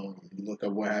 You look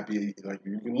up what happy, like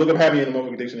you can look up happy in the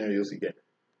motherfucking dictionary, you'll see gay.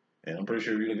 And I'm pretty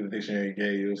sure if you look at the dictionary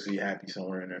gay, you'll see happy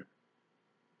somewhere in there.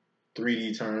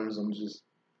 3D terms, I'm just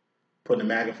putting a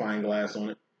magnifying glass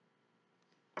on it.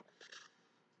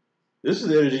 This is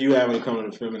the energy you have when it comes to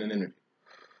the feminine energy.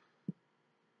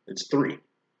 It's 3.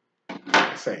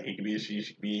 Say he could be a she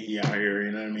could be he out here,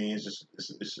 you know what I mean?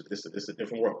 It's a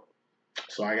different world.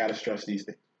 So I gotta stress these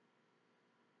things.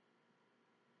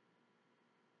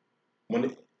 When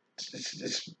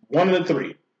it's one of the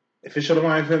 3. If it's your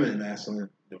divine feminine, masculine,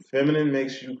 the feminine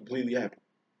makes you completely happy.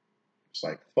 It's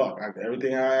like fuck,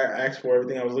 everything I asked for,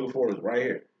 everything I was looking for is right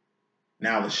here.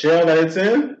 Now the shell that it's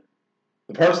in,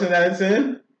 the person that it's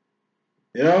in,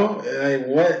 like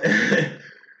what?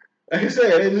 Like I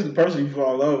said, it ain't just the person you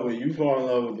fall in love with. You fall in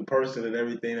love with the person and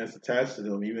everything that's attached to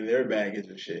them, even their baggage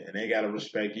and shit. And they gotta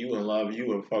respect you and love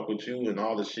you and fuck with you and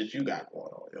all the shit you got going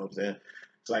on. You know what I'm saying?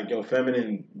 It's like your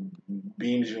feminine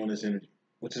beams you on this energy,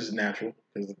 which is natural.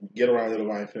 Because get around the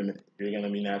divine feminine, you're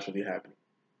gonna be naturally happy.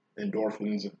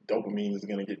 Endorphins and dopamine is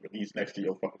gonna get released next to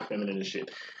your fucking feminine and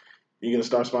shit. You're gonna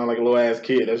start smiling like a little ass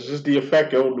kid. That's just the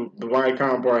effect your divine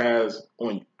counterpart has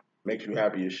on you. Makes you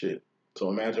happy as shit. So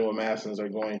imagine what masculines are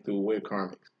going through with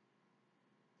karmics.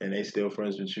 And they still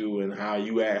friends with you and how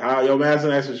you act, how your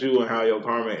masculine acts with you and how your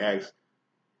karmic acts,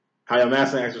 how your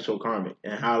masculine acts with your karmic.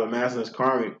 And how the masculine's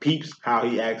karmic peeps how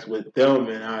he acts with them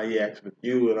and how he acts with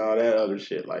you and all that other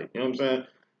shit. Like, you know what I'm saying?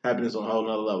 Happiness on a whole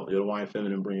nother level. Your divine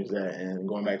feminine brings that. And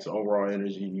going back to overall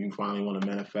energy, you finally want to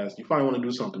manifest. You finally want to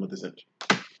do something with this energy.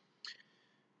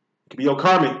 It could be your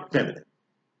karmic feminine.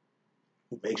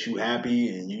 It makes you happy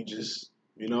and you just,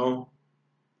 you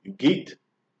geeked.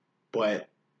 But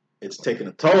it's taking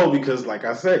a toll because, like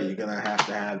I said, you're going to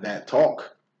have that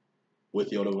talk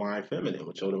with your divine feminine,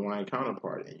 with your divine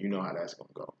counterpart, and you know how that's going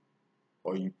to go.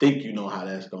 Or you think you know how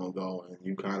that's going to go, and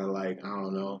you kind of like, I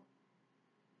don't know,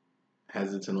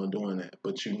 hesitant on doing that.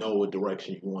 But you know what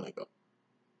direction you want to go.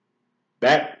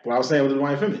 Back, what I was saying with the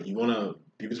divine feminine, you want to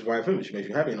be with the divine feminine, she makes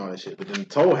you happy and all that shit. But then the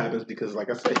toll happens because, like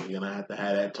I said, you're going to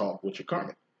have that talk with your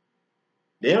karmic.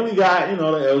 Then we got, the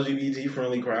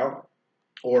LGBT-friendly crowd,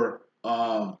 or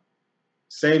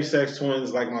same-sex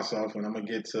twins like myself, and I'm going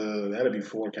to get to, that'll be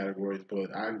 4 categories,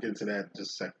 but I'll get to that in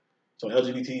just a second. So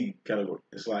LGBT category,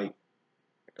 it's like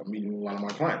I'm meeting a lot of my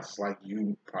clients. It's like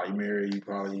you probably married, you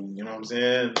probably, you know what I'm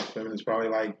saying? Feminists probably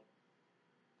like,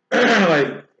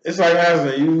 like, it's like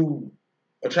asking you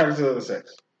attracted to the other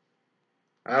sex.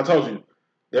 And I told you,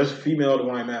 there's female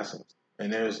divine masculines,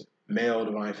 and there's male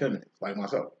divine feminines, like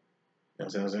myself. You know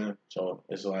what I'm saying? So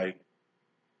it's like,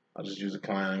 I'll just use a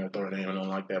client. I'm going to throw her name or nothing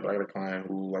like that. But I got a client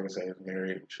who, like I say, is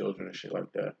married with children and shit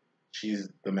like that. She's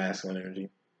the masculine energy.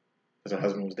 Because her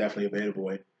husband was definitely a beta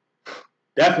boy.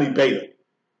 Definitely beta.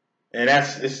 And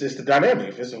it's the dynamic.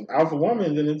 If it's an alpha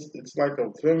woman, then it's like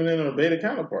a feminine or beta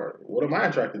counterpart. What am I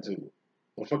attracted to?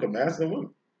 A fucking masculine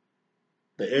woman.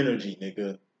 The energy,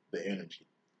 nigga. The energy.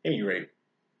 At any rate,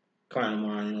 client of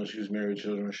mine, she was married with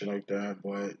children and shit like that.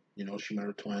 But, she met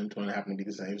her twin. Twin happened to be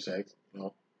the same sex,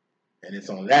 And it's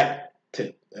on that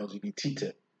tip, LGBT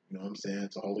tip. You know what I'm saying?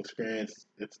 It's a whole experience.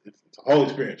 It's a whole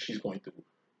experience she's going through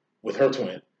with her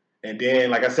twin. And then,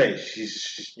 like I say, she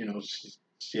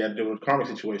had to deal with a karmic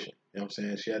situation. You know what I'm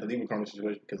saying? She had to leave a karmic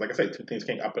situation because, like I say, 2 things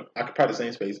can't occupy the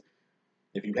same space.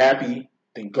 If you're happy,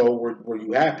 then go where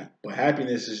you're happy. But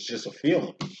happiness is just a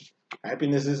feeling.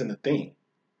 Happiness isn't a thing.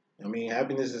 I mean,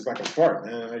 happiness is like a fart,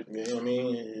 man. Like, you know what I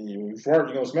mean? And when you fart,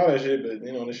 you're gonna smell that shit, but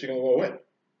you know, this shit gonna go away.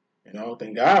 You know,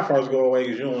 thank God farts go away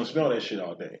because you don't want to smell that shit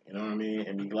all day. You know what I mean?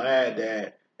 And be glad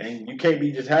that, and you can't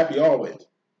be just happy always.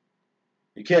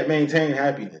 You can't maintain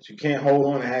happiness. You can't hold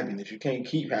on to happiness. You can't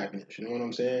keep happiness. You know what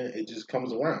I'm saying? It just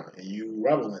comes around and you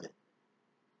revel in it.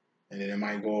 And then it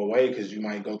might go away because you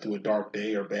might go through a dark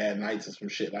day or bad nights and some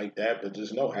shit like that. But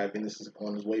just know happiness is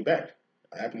on its way back.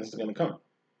 Happiness is gonna come.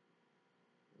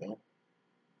 You know,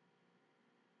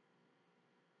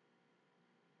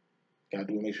 gotta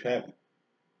do what makes you happy.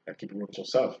 Gotta keep it real with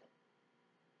yourself.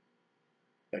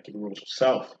 Gotta keep it real with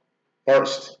yourself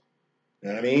first. You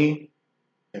know what I mean?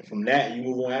 And from that, you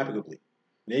move on amicably.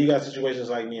 Then you got situations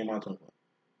like me and my twin,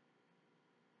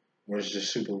 where it's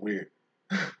just super weird.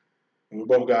 We're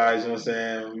both guys, you know what I'm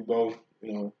saying? We both,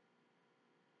 you know,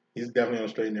 he's definitely on the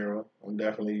straight and narrow. I'm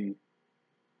definitely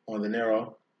on the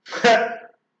narrow. You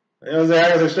know what I'm saying? I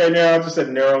got a straight and narrow, I just said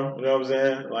narrow, you know what I'm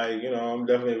saying? Like, you know, I'm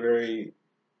definitely a very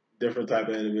different type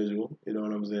of individual, you know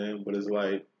what I'm saying? But it's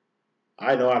like,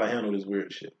 I know how to handle this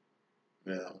weird shit.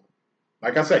 You know?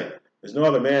 Like I say, there's no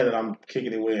other man that I'm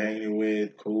kicking it with, hanging it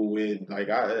with, cool with. Like,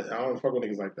 I don't fuck with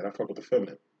niggas like that. I fuck with the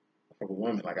feminine. I fuck with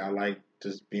women. Like, I like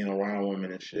just being around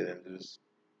women and shit, and just,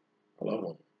 I love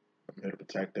them. I'm here to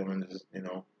protect them and just, you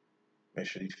know, make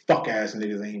sure these fuck ass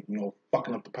niggas ain't, you know,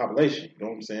 fucking up the population. You know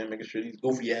what I'm saying? Making sure these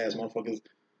goofy ass motherfuckers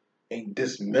ain't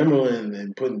dismembering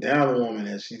and putting down a woman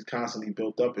and she's constantly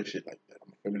built up and shit like that.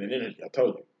 I'm a feminine energy. I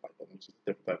told you. Like, I'm just a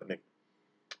different type of nigga.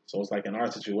 So it's like in our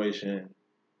situation,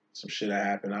 some shit that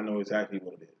happened, I know exactly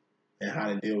what it is and how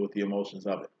to deal with the emotions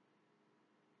of it.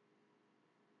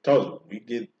 Told you, we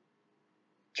get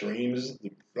dreams.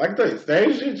 Like I tell you,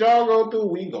 same shit y'all go through,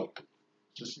 we go through.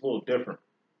 Just a little different.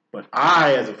 But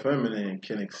I, as a feminine,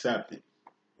 can accept it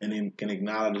and then can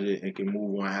acknowledge it and can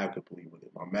move on happily with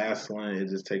it. My masculine, it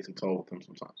just takes a toll with him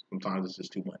sometimes. Sometimes it's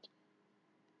just too much.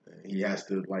 He has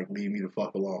to like leave me the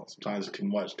fuck alone. Sometimes it's too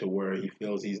much to where he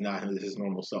feels he's not his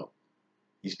normal self.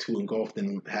 He's too engulfed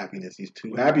in happiness. He's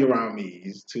too happy around me.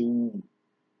 He's too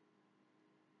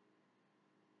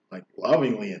like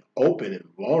lovingly and open and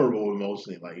vulnerable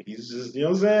emotionally. Like he's just, you know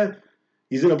what I'm saying?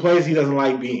 He's in a place he doesn't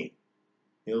like being.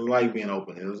 He doesn't like being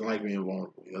open. He doesn't like being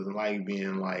vulnerable. He doesn't like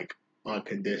being like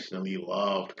unconditionally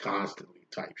loved constantly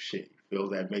type shit. He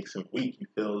feels that makes him weak. He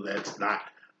feels that's not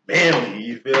manly.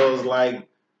 He feels like,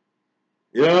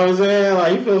 you know what I'm saying?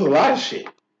 Like he feels a lot of shit.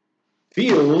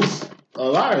 Feels a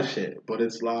lot of shit. But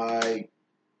it's like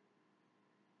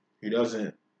he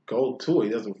doesn't go to it.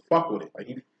 He doesn't fuck with it. Like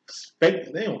he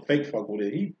fake. They don't fake fuck with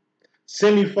it. He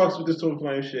semi fucks with this twin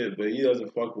flame shit, but he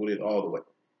doesn't fuck with it all the way.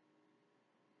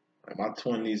 Like my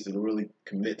twin needs to really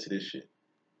commit to this shit.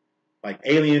 Like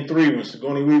Alien 3 when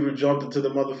Sigourney Weaver jumped into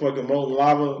the motherfucking molten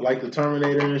lava like the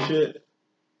Terminator and shit.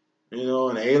 You know,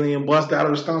 and the alien bust out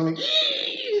of her stomach.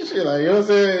 Shit, like, you know what I'm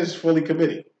saying? It's fully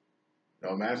committed. You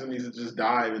know, Master needs to just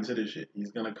dive into this shit.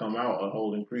 He's gonna come out a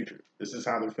holding creature. This is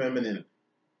how the feminine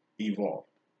evolved.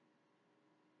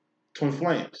 Twin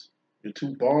flames. You're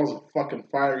two balls of fucking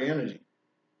fiery energy.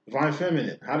 Divine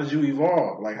feminine. How did you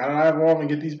evolve? Like, how did I evolve and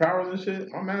get these powers and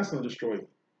shit? My master destroyed me.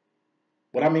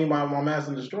 What I mean by my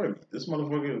master destroyed me, this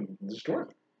motherfucker destroyed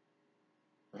me.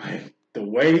 Like, the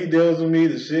way he deals with me,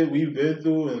 the shit we've been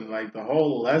through, and like the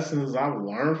whole lessons I've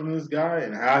learned from this guy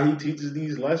and how he teaches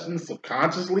these lessons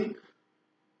subconsciously.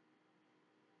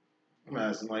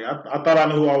 Man, like I thought I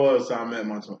knew who I was until I met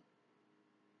my twin.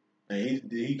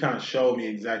 And he kind of showed me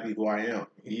exactly who I am.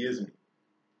 He is me.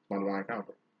 My divine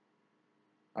counterpart.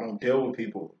 I don't deal with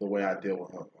people the way I deal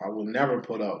with him. I will never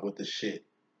put up with the shit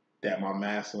that my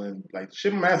masculine, like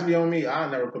shit my masculine be on me. I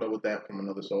never put up with that from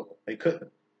another soul. They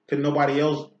couldn't. Couldn't nobody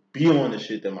else be on the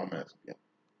shit that my masculine be on.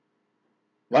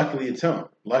 Luckily, it's him.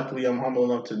 Luckily, I'm humble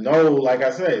enough to know, like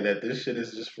I say, that this shit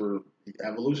is just for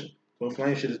evolution. Twin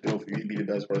flame shit is built for you to be the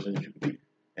best person that you can be.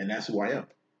 And that's who I am.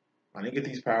 I didn't get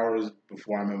these powers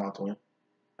before I met my twin.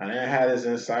 I didn't have this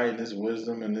insight and this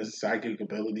wisdom and this psychic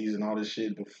abilities and all this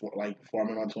shit before I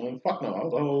met my twin. Fuck no, I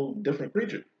was a whole different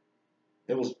creature.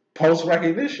 It was post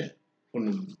recognition. From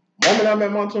the moment I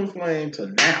met my twin flame to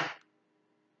now,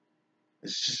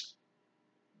 it's just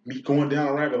me going down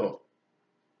a rabbit hole.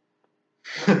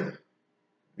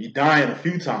 Me dying a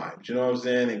few times, you know what I'm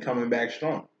saying, and coming back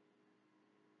strong.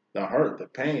 The hurt, the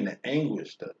pain, the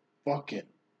anguish, the fucking...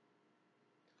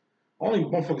 Only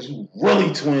motherfuckers who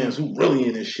really twins, who really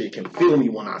in this shit, can feel me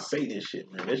when I say this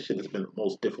shit, man. This shit has been the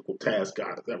most difficult task God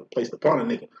has ever placed upon a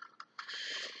nigga.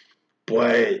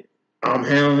 But I'm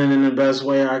handling it in the best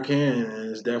way I can,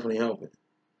 and it's definitely helping.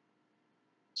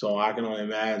 So I can only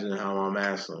imagine how my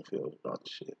masculine feels about the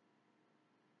shit.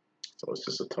 So it's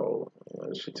just a toll. You know,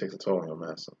 this shit takes a toll on your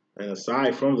masculine. And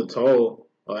aside from the toll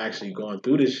of actually going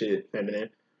through this shit,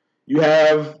 feminine, you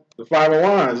have the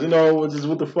 501s, you know, which is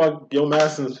what the fuck your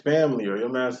masculine's family or your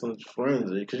masculine's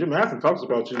friends. Because your masculine talks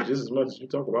about you just as much as you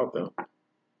talk about them.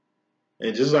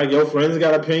 And just like your friends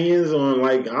got opinions on,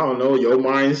 like, I don't know, your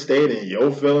mind state and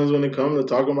your feelings when it comes to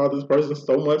talking about this person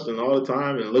so much and all the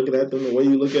time and looking at them the way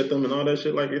you look at them and all that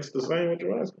shit, like, it's the same with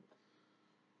your masculine.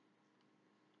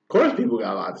 Of course, people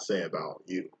got a lot to say about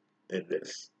you and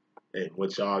this and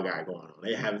what y'all got going on.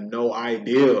 They have no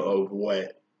idea of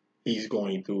what he's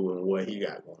going through and what he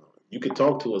got going on. You could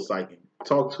talk to a psychic,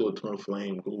 talk to a twin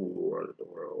flame guru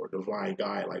or divine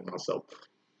guide like myself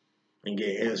and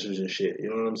get answers and shit.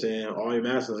 You know what I'm saying? All your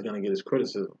masculine's gonna get is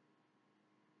criticism.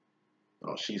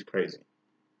 Oh, she's crazy.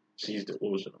 She's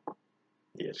delusional.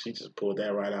 Yeah, she just pulled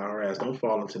that right out of her ass. Don't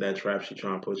fall into that trap she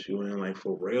trying to put you in. Like,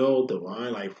 for real,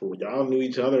 divine. Like, for y'all knew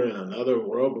each other in another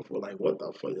world before. Like, what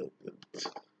the fuck?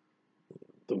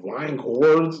 Divine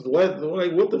chords? What?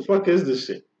 Like, what the fuck is this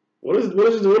shit? What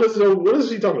is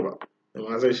she talking about? And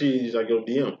when I say she's like your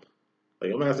DM, like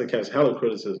your master catch hella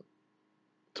criticism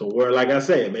to where, like I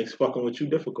say, it makes fucking with you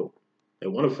difficult. They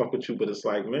want to fuck with you, but it's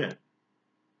like, man,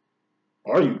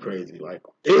 are you crazy? Like,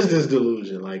 is this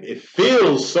delusion? Like, it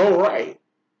feels so right.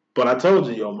 But I told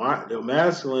you, your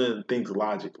masculine thinks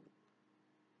logically.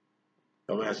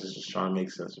 Your masculine's just trying to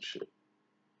make sense of shit.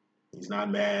 He's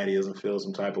not mad. He doesn't feel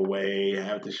some type of way.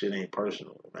 Half the shit ain't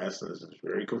personal. The masculine is just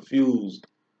very confused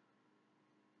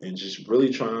and just really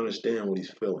trying to understand what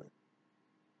he's feeling.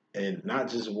 And not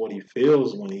just what he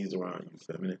feels when he's around you,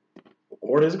 feminine,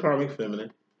 or his karmic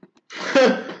feminine.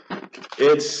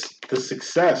 It's the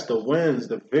success, the wins,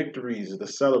 the victories, the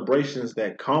celebrations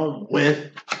that come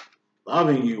with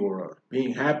loving you or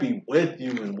being happy with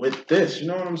you and with this. You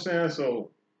know what I'm saying?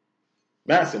 So,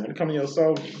 massive. When it comes to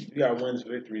yourself, you got wins,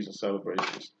 victories, and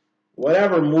celebrations.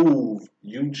 Whatever move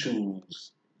you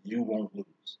choose, you won't lose.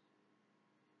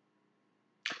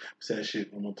 Say that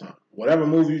shit one more time. Whatever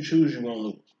move you choose, you won't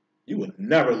lose. You would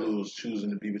never lose choosing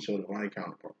to be with your divine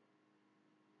counterpart.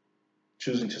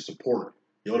 Choosing to support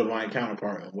your divine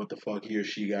counterpart and what the fuck he or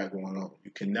she got going on.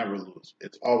 You can never lose.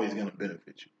 It's always going to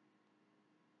benefit you.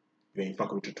 You ain't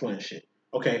fucking with your twin shit.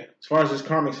 Okay, as far as this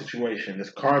karmic situation,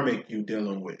 this karmic you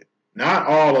dealing with, not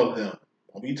all of them.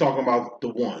 We talking about the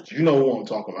ones. You know who I'm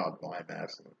talking about, divine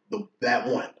masculine. That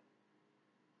one.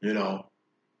 You know.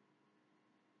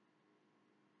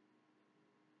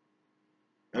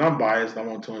 And I'm biased. I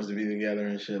want twins to be together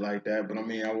and shit like that. But I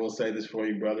mean, I will say this for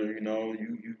you, brother. You know,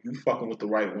 you fucking with the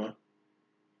right one.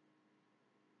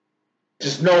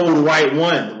 Just know the right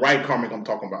one, the right karmic I'm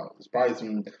talking about. It's probably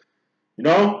some, you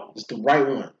know, it's the right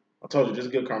one. I told you,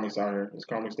 just good karmics out here. It's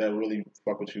karmics that really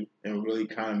fuck with you and really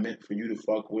kind of meant for you to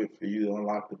fuck with, for you to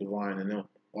unlock the divine in them,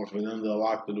 or for them to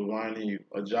unlock the divine in you.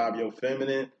 A job your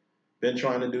feminine been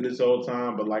trying to do this whole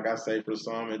time, but like I say, for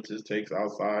some, it just takes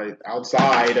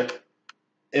outside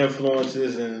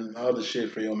influences and other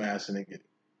shit for your masculine to get it.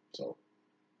 So,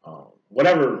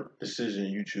 whatever decision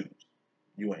you choose,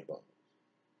 you ain't going.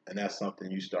 And that's something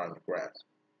you starting to grasp.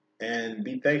 And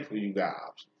be thankful you got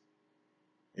options.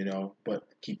 You know, but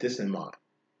keep this in mind.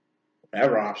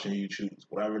 Whatever option you choose,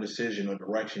 whatever decision or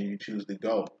direction you choose to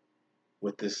go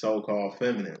with this so-called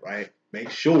feminine, right? Make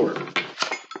sure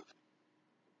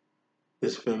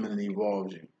this feminine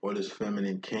evolves you, or this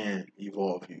feminine can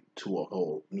evolve you to a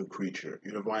whole new creature.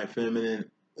 Your divine feminine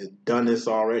has done this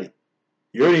already.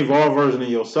 You're an evolved version of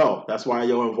yourself. That's why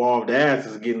your evolved ass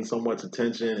is getting so much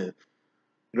attention and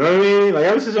you know what I mean? Like,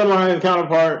 ever since your divine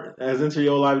counterpart has entered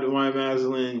your life, divine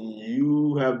masculine,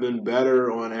 you have been better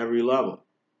on every level.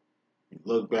 You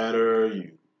look better,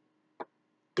 you're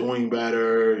doing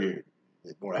better,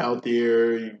 you're more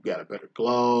healthier, you got a better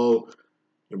glow,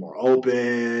 you're more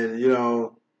open, you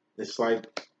know. It's like,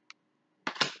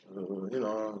 you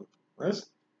know, that's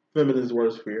feminine's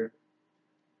worst fear.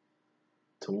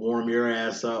 To warm your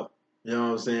ass up. You know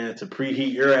what I'm saying? To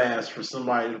preheat your ass for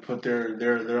somebody to put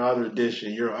their other dish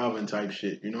in your oven type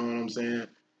shit. You know what I'm saying?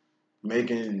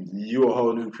 Making you a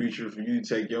whole new creature for you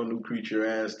to take your new creature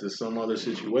ass to some other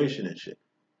situation and shit.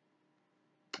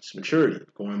 It's maturity.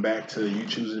 Going back to you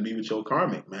choosing to be with your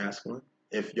karmic masculine.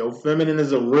 If your feminine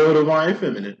is a real divine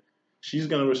feminine, she's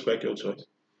going to respect your choice.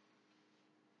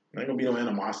 There ain't going to be no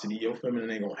animosity. Your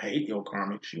feminine ain't going to hate your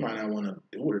karmic. She might not want to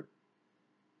do it.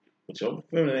 But your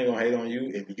feminine ain't gonna hate on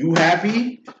you. If you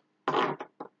happy,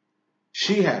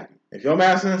 she happy. If your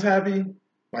masculine's happy,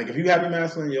 like if you happy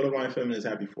masculine, your divine feminine is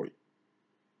happy for you.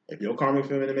 If your karmic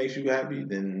feminine makes you happy,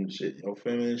 then shit, your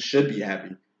feminine should be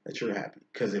happy that you're happy.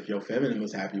 Because if your feminine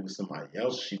was happy with somebody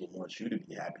else, she would want you to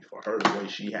be happy for her the way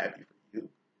she happy for you.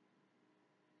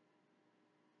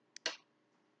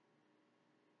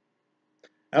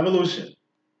 Evolution.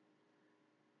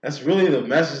 That's really the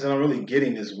message that I'm really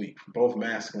getting this week from both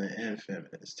masculine and feminine.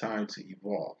 It's time to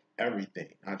evolve everything,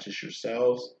 not just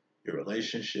yourselves, your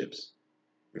relationships,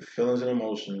 your feelings and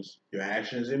emotions, your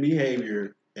actions and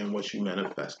behavior, and what you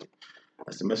manifested.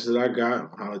 That's the message that I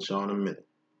got. I'll holler at y'all in a minute.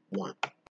 One.